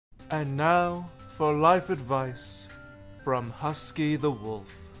And now for life advice from Husky the Wolf.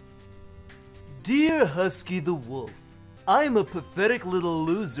 Dear Husky the Wolf, I'm a pathetic little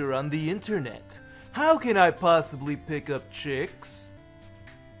loser on the internet. How can I possibly pick up chicks?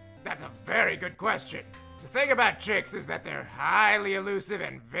 That's a very good question. The thing about chicks is that they're highly elusive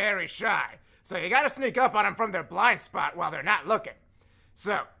and very shy, so you gotta sneak up on them from their blind spot while they're not looking.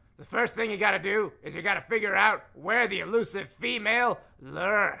 So, the first thing you gotta do is you gotta figure out where the elusive female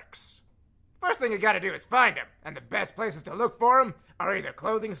lurks. First thing you gotta do is find them, and the best places to look for them are either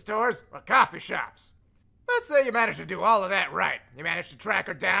clothing stores or coffee shops. Let's say you managed to do all of that right. You managed to track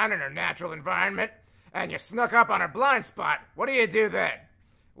her down in her natural environment, and you snuck up on her blind spot. What do you do then?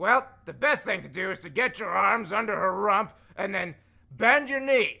 Well, the best thing to do is to get your arms under her rump and then bend your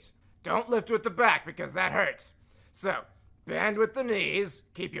knees. Don't lift with the back because that hurts. So, bend with the knees,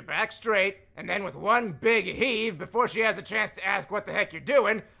 keep your back straight, and then with one big heave before she has a chance to ask what the heck you're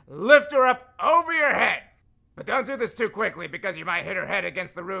doing, lift her up over your head. But don't do this too quickly because you might hit her head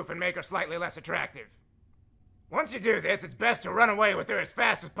against the roof and make her slightly less attractive. Once you do this, it's best to run away with her as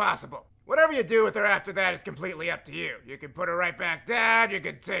fast as possible. Whatever you do with her after that is completely up to you. You could put her right back down, you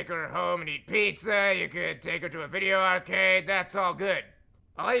could take her home and eat pizza, you could take her to a video arcade, that's all good.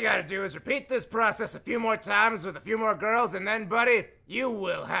 All you gotta do is repeat this process a few more times with a few more girls, and then, buddy, you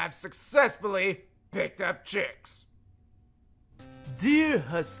will have successfully picked up chicks. Dear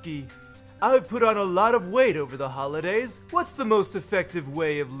Husky, I've put on a lot of weight over the holidays. What's the most effective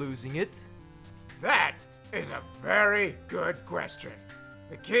way of losing it? That is a very good question.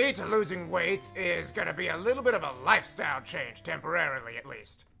 The key to losing weight is gonna be a little bit of a lifestyle change, temporarily at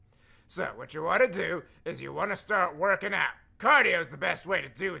least. So, what you wanna do is you wanna start working out. Cardio is the best way to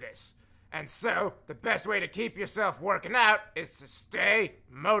do this. And so, the best way to keep yourself working out is to stay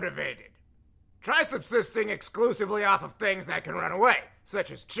motivated. Try subsisting exclusively off of things that can run away,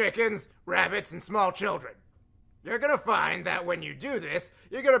 such as chickens, rabbits, and small children. You're gonna find that when you do this,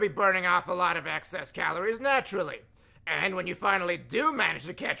 you're gonna be burning off a lot of excess calories naturally. And when you finally do manage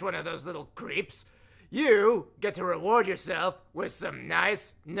to catch one of those little creeps, you get to reward yourself with some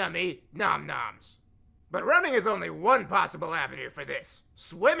nice, nummy nom-noms. But running is only one possible avenue for this.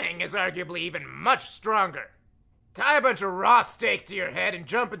 Swimming is arguably even much stronger. Tie a bunch of raw steak to your head and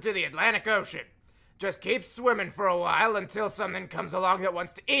jump into the Atlantic Ocean. Just keep swimming for a while until something comes along that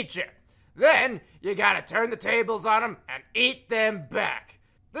wants to eat you. Then, you gotta turn the tables on them and eat them back.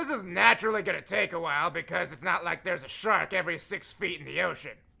 This is naturally gonna take a while because it's not like there's a shark every 6 feet in the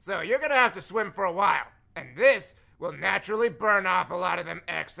ocean. So you're gonna have to swim for a while, and this will naturally burn off a lot of them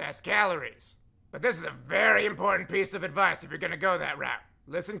excess calories. But this is a very important piece of advice if you're gonna go that route.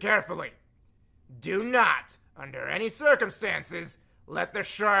 Listen carefully. Do not, under any circumstances, let the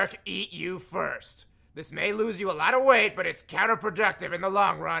shark eat you first. This may lose you a lot of weight, but it's counterproductive in the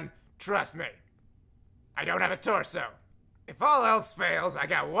long run, trust me. I don't have a torso. If all else fails, I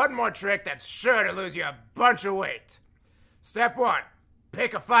got one more trick that's sure to lose you a bunch of weight. Step 1.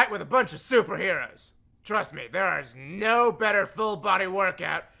 Pick a fight with a bunch of superheroes. Trust me, there is no better full-body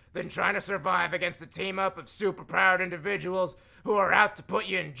workout than trying to survive against a team-up of superpowered individuals who are out to put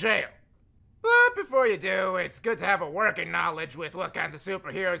you in jail. But before you do, it's good to have a working knowledge with what kinds of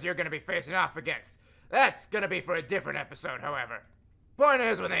superheroes you're going to be facing off against. That's going to be for a different episode, however. Point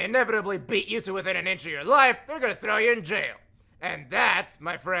is, when they inevitably beat you to within an inch of your life, they're gonna throw you in jail. And that,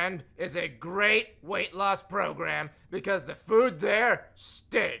 my friend, is a great weight loss program because the food there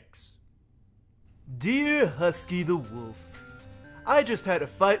stinks. Dear Husky the Wolf, I just had a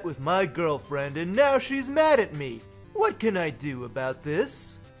fight with my girlfriend and now she's mad at me. What can I do about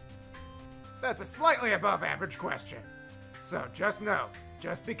this? That's a slightly above average question. So just know,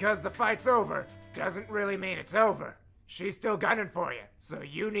 just because the fight's over doesn't really mean it's over. She's still gunning for you, so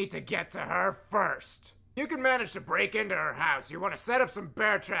you need to get to her first. You can manage to break into her house. You want to set up some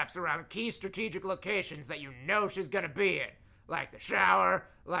bear traps around key strategic locations that you know she's gonna be in. Like the shower,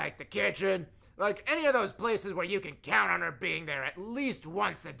 like the kitchen, like any of those places where you can count on her being there at least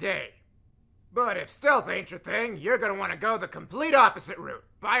once a day. But if stealth ain't your thing, you're gonna want to go the complete opposite route.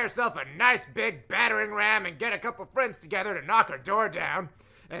 Buy yourself a nice big battering ram and get a couple friends together to knock her door down,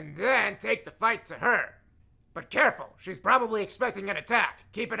 and then take the fight to her. But careful, she's probably expecting an attack.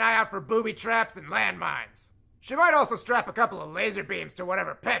 Keep an eye out for booby traps and landmines. She might also strap a couple of laser beams to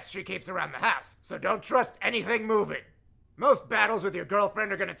whatever pets she keeps around the house, so don't trust anything moving. Most battles with your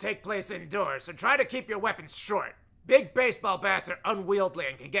girlfriend are gonna take place indoors, so try to keep your weapons short. Big baseball bats are unwieldy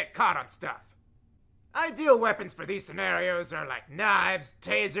and can get caught on stuff. Ideal weapons for these scenarios are like knives,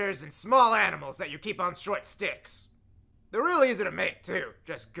 tasers, and small animals that you keep on short sticks. They're real easy to make too.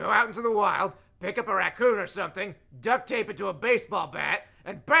 Just go out into the wild, pick up a raccoon or something, duct tape it to a baseball bat,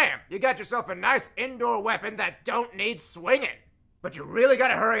 and bam, you got yourself a nice indoor weapon that don't need swinging. But you really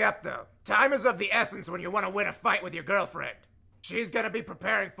gotta hurry up, though. Time is of the essence when you want to win a fight with your girlfriend. She's gonna be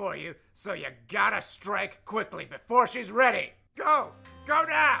preparing for you, so you gotta strike quickly before she's ready. Go! Go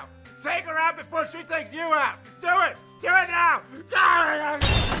now! Take her out before she takes you out! Do it! Do it now!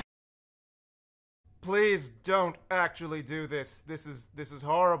 Please don't actually do this. This is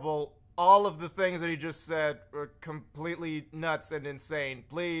horrible. All of the things that he just said are completely nuts and insane.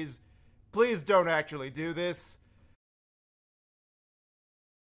 Please don't actually do this.